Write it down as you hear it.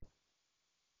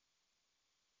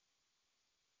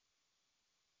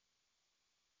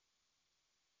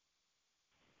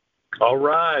All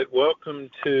right, welcome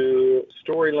to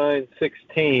Storyline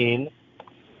 16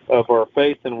 of our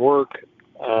Faith and Work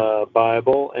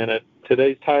Bible, and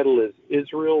today's title is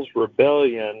Israel's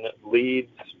Rebellion Leads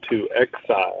to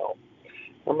Exile.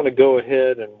 I'm going to go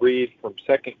ahead and read from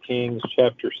 2 Kings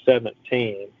chapter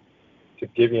 17 to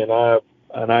give you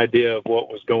an idea of what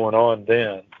was going on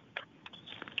then.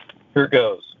 Here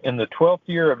goes. In the 12th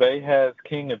year of Ahaz,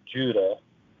 king of Judah,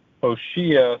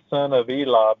 Hoshea, son of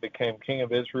Elah, became king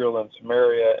of Israel and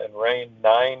Samaria and reigned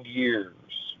 9 years.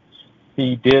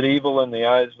 He did evil in the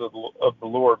eyes of the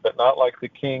Lord, but not like the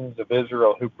kings of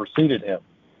Israel who preceded him.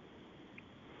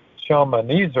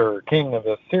 Shalmaneser, king of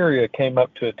Assyria, came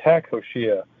up to attack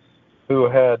Hoshea, who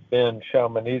had been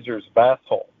Shalmaneser's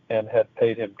vassal and had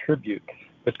paid him tribute.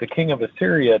 But the king of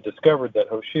Assyria discovered that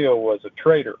Hoshea was a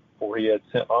traitor, for he had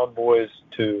sent envoys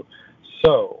to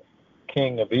So,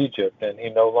 king of Egypt, and he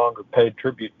no longer paid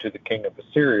tribute to the king of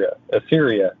Assyria,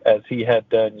 as he had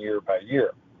done year by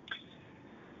year.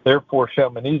 Therefore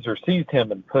Shalmaneser seized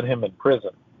him and put him in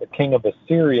prison. The king of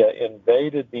Assyria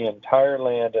invaded the entire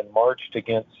land and marched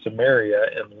against Samaria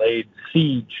and laid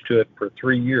siege to it for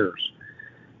 3 years.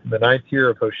 In the 9th year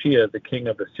of Hoshea, the king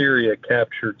of Assyria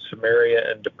captured Samaria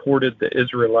and deported the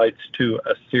Israelites to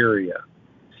Assyria.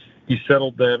 He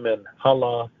settled them in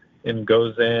Halah, in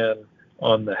Gozan,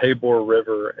 on the Habor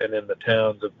River, and in the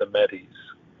towns of the Medes.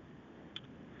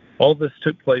 All this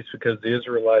took place because the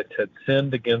Israelites had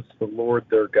sinned against the Lord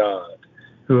their God,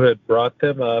 who had brought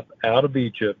them up out of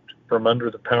Egypt from under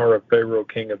the power of Pharaoh,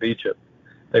 king of Egypt.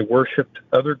 They worshipped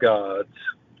other gods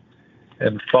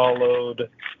and followed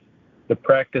the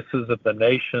practices of the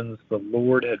nations the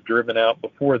Lord had driven out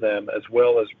before them, as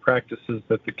well as practices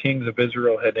that the kings of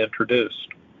Israel had introduced.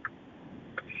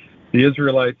 The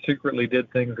Israelites secretly did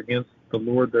things against the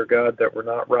Lord their God that were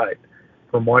not right.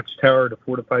 From watchtower to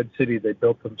fortified city, they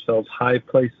built themselves high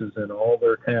places in all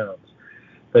their towns.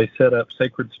 They set up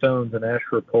sacred stones and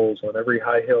Asherah poles on every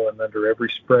high hill and under every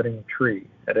spreading tree.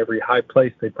 At every high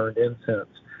place they burned incense,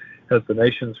 as the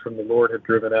nations from the Lord had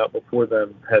driven out before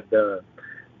them had done.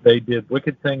 They did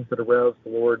wicked things that aroused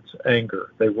the Lord's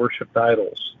anger. They worshipped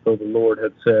idols, though the Lord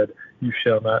had said, "You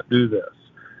shall not do this."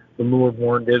 The Lord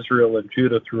warned Israel and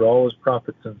Judah through all his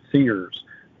prophets and seers,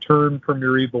 "Turn from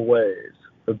your evil ways.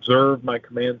 Observe my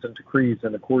commands and decrees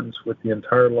in accordance with the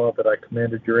entire law that I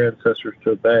commanded your ancestors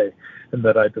to obey, and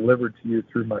that I delivered to you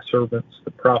through my servants,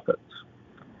 the prophets."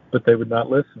 But they would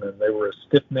not listen, and they were as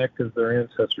stiff-necked as their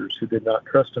ancestors, who did not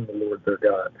trust in the Lord their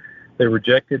God. They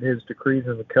rejected his decrees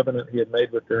and the covenant he had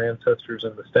made with their ancestors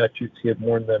and the statutes he had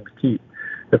warned them to keep.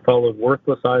 They followed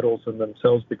worthless idols and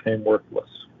themselves became worthless.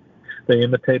 They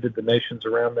imitated the nations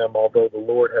around them, although the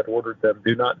Lord had ordered them,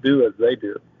 "Do not do as they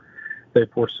do." They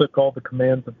forsook all the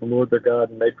commands of the Lord their God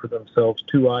and made for themselves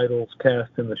 2 idols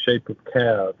cast in the shape of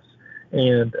calves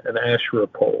and an Asherah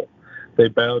pole. They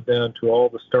bowed down to all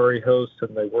the starry hosts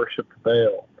and they worshipped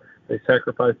Baal. They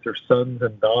sacrificed their sons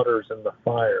and daughters in the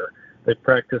fire. They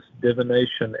practiced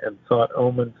divination and sought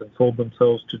omens and sold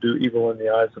themselves to do evil in the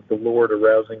eyes of the Lord,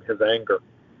 arousing his anger.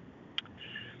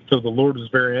 So the Lord was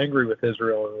very angry with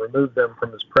Israel and removed them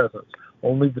from his presence.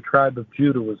 Only the tribe of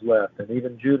Judah was left, and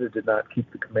even Judah did not keep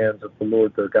the commands of the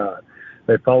Lord their God.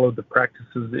 They followed the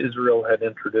practices Israel had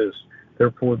introduced.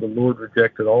 Therefore the Lord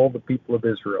rejected all the people of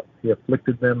Israel. He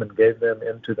afflicted them and gave them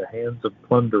into the hands of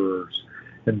plunderers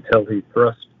until he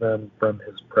thrust them from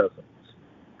his presence.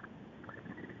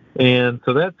 And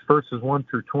so that's verses 1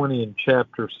 through 20 in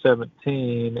chapter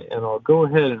 17, and I'll go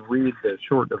ahead and read the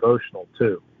short devotional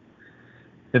too.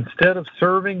 Instead of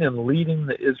serving and leading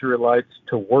the Israelites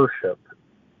to worship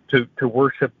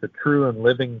the true and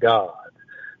living God,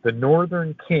 the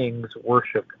northern kings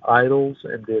worshipped idols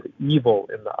and did evil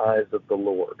in the eyes of the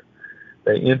Lord.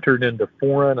 They entered into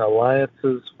foreign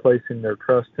alliances, placing their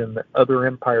trust in the other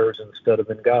empires instead of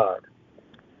in God.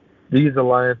 These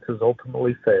alliances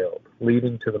ultimately failed,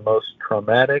 leading to the most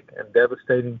traumatic and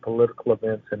devastating political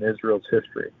events in Israel's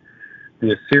history.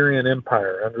 The Assyrian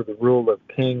Empire, under the rule of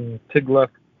King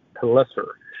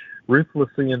Tiglath-Pileser,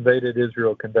 ruthlessly invaded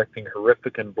Israel, conducting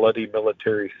horrific and bloody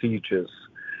military sieges.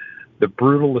 The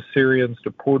brutal Assyrians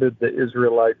deported the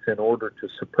Israelites in order to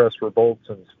suppress revolts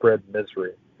and spread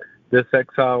misery. This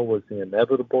exile was the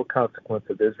inevitable consequence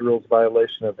of Israel's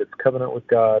violation of its covenant with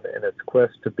God and its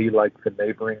quest to be like the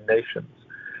neighboring nations.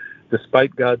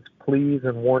 Despite God's pleas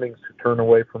and warnings to turn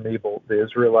away from evil, the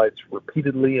Israelites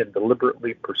repeatedly and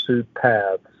deliberately pursued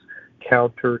paths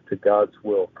counter to God's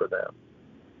will for them.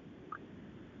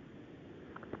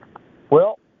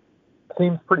 Well,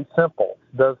 seems pretty simple,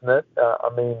 doesn't it?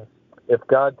 If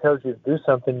God tells you to do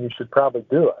something, you should probably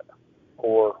do it,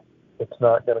 or it's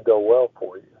not going to go well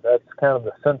for you. That's kind of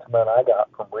the sentiment I got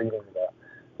from reading the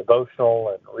devotional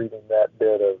and reading that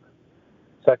bit of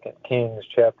 2 Kings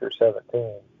chapter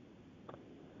 17.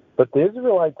 But the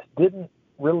Israelites didn't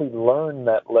really learn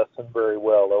that lesson very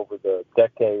well over the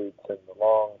decades and the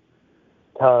long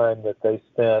time that they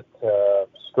spent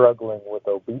struggling with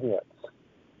obedience.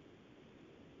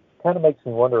 Kind of makes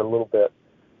me wonder a little bit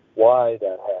why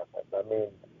that happened. I mean,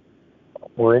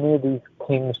 were any of these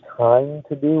kings trying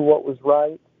to do what was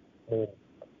right? I mean,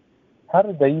 how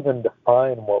did they even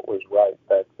define what was right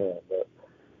back then?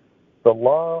 The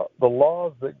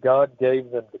laws that God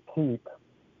gave them to keep,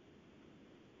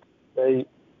 they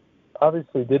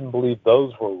obviously didn't believe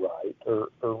those were right,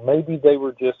 or maybe they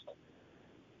were just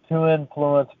too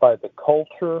influenced by the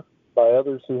culture, by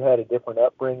others who had a different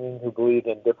upbringing, who believed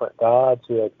in different gods,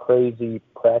 who had crazy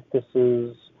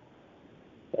practices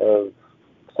of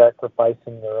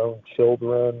sacrificing their own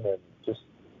children and just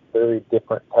very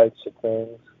different types of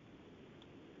things.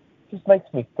 It just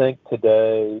makes me think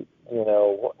today,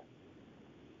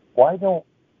 why don't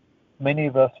many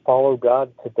of us follow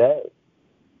God today?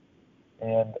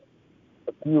 And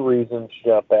a few reasons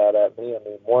jump out at me. I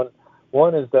mean,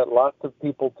 one is that lots of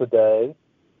people today,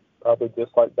 probably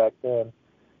just like back then,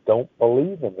 don't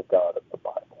believe in the God of the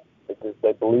Bible because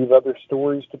they believe other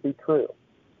stories to be true.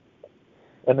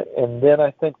 And then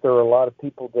I think there are a lot of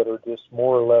people that are just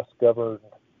more or less governed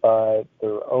by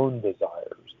their own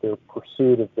desires, their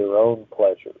pursuit of their own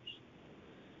pleasures.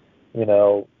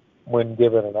 When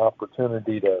given an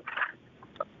opportunity to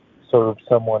serve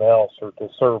someone else or to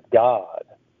serve God,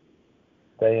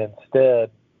 they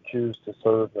instead choose to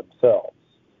serve themselves.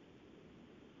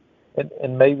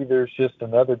 And maybe there's just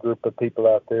another group of people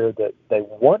out there that they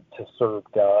want to serve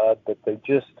God, but they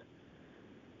just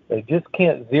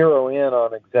can't zero in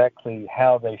on exactly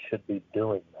how they should be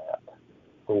doing that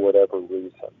for whatever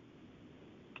reason.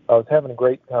 I was having a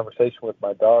great conversation with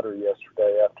my daughter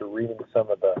yesterday after reading some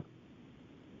of the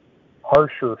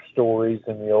harsher stories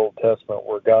in the Old Testament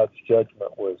where God's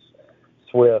judgment was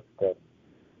swift and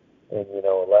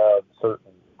allowed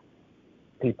certain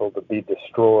people to be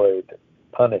destroyed,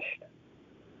 punished.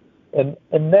 And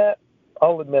that,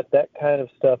 I'll admit, that kind of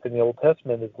stuff in the Old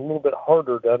Testament is a little bit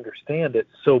harder to understand. It's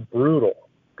so brutal.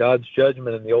 God's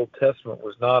judgment in the Old Testament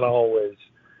was not always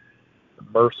the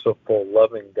merciful,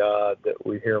 loving God that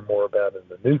we hear more about in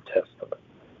the New Testament.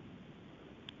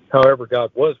 However,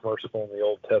 God was merciful in the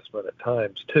Old Testament at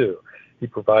times, too. He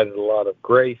provided a lot of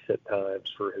grace at times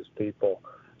for his people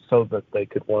so that they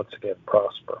could once again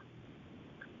prosper.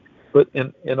 But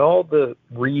in all the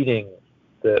reading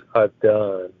that I've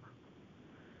done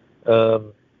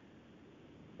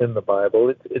in the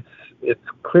Bible, it's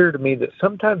clear to me that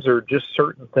sometimes there are just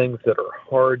certain things that are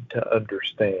hard to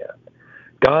understand.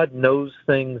 God knows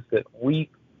things that we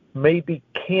maybe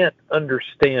can't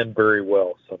understand very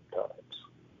well sometimes.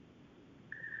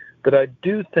 But I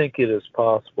do think it is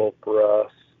possible for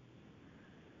us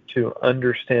to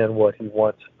understand what he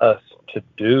wants us to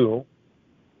do.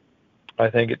 I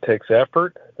think it takes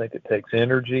effort. I think it takes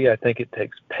energy. I think it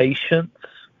takes patience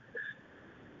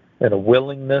and a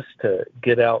willingness to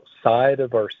get outside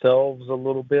of ourselves a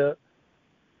little bit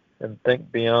and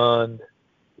think beyond,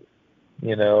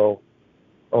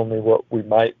 only what we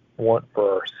might want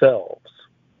for ourselves.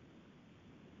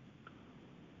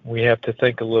 We have to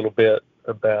think a little bit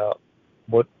about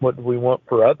what do we want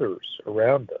for others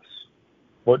around us?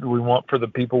 What do we want for the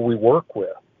people we work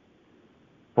with,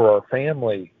 for our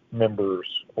family members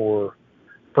or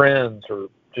friends or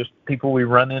just people we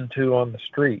run into on the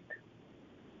street?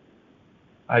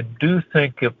 I do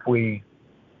think if we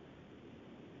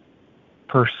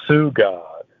pursue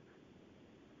God,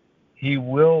 he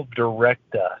will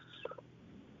direct us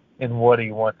in what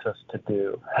he wants us to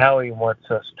do, how he wants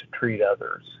us to treat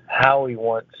others, how he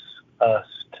wants us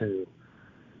to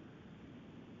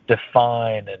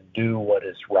define and do what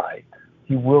is right.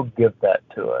 He will give that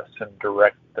to us and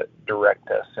direct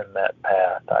us in that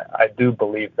path. I do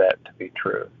believe that to be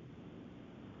true.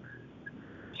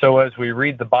 So as we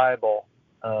read the Bible,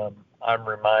 I'm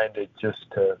reminded just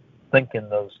to think in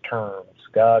those terms.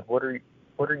 God, what are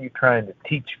you trying to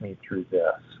teach me through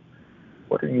this?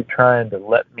 What are you trying to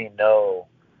let me know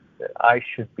that I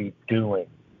should be doing?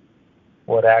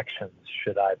 What actions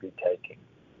should I be taking?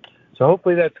 So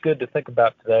hopefully that's good to think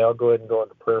about today. I'll go ahead and go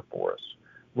into prayer for us.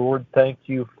 Lord, thank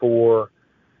you for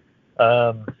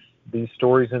these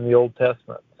stories in the Old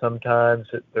Testament. Sometimes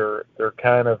they're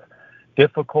kind of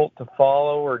difficult to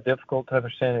follow or difficult to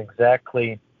understand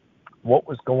exactly what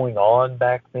was going on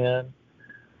back then,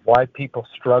 why people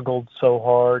struggled so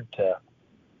hard to,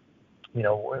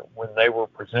 when they were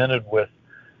presented with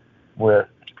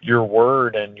your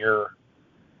word and your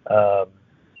um,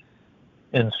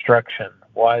 instruction,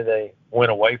 why they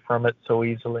went away from it so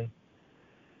easily.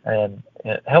 And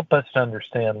help us to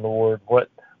understand, Lord, what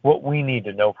we need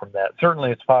to know from that.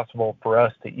 Certainly it's possible for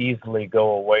us to easily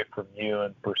go away from you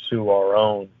and pursue our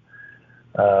own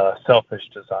selfish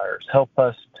desires. Help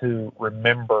us to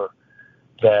remember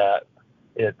that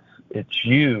it's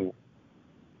you,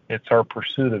 it's our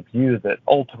pursuit of you that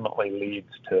ultimately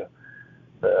leads to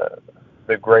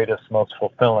the greatest, most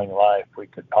fulfilling life we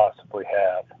could possibly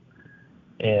have,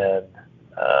 and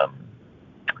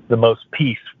the most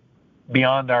peace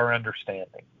beyond our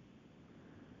understanding.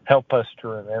 Help us to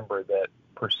remember that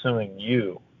pursuing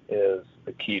you is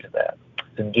the key to that.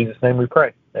 In Jesus' name we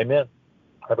pray. Amen.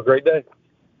 Have a great day.